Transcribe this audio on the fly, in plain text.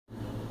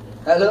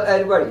Hello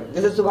everybody,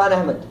 this is Subhan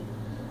Ahmed.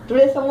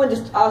 Today someone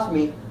just asked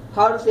me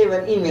how to save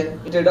an email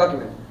into a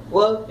document.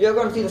 Well, you're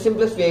going to see the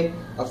simplest way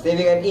of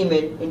saving an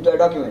email into a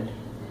document.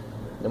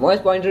 The mouse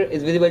pointer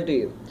is visible to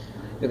you.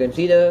 You can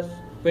see the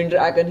printer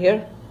icon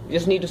here. You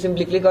just need to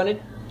simply click on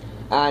it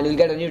and you'll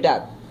get a new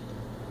tab.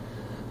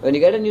 When you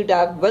get a new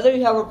tab, whether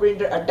you have a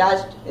printer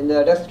attached in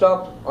the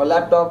desktop or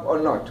laptop or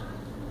not,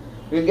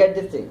 you'll get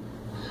this thing.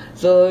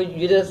 So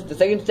the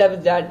second step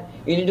is that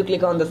you need to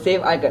click on the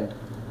save icon.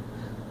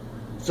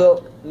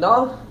 So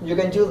now you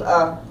can choose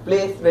a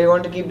place where you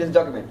want to keep this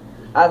document.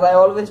 As I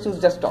always choose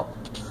desktop.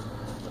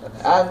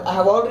 As I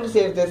have already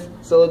saved this,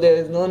 so there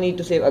is no need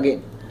to save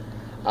again.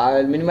 I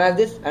will minimize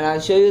this and I will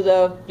show you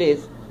the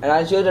place and I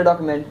will show you the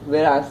document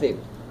where I have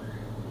saved.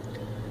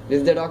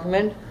 This is the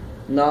document.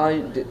 Now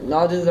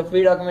this is a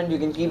free document. You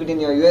can keep it in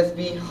your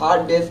USB,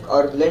 hard disk,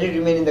 or let it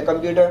remain in the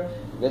computer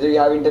whether you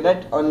have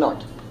internet or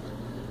not.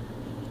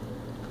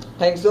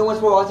 Thanks so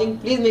much for watching.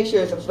 Please make sure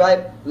you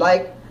subscribe,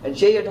 like, and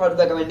share your thoughts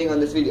by commenting on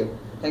this video.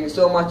 Thank you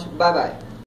so much. Bye bye.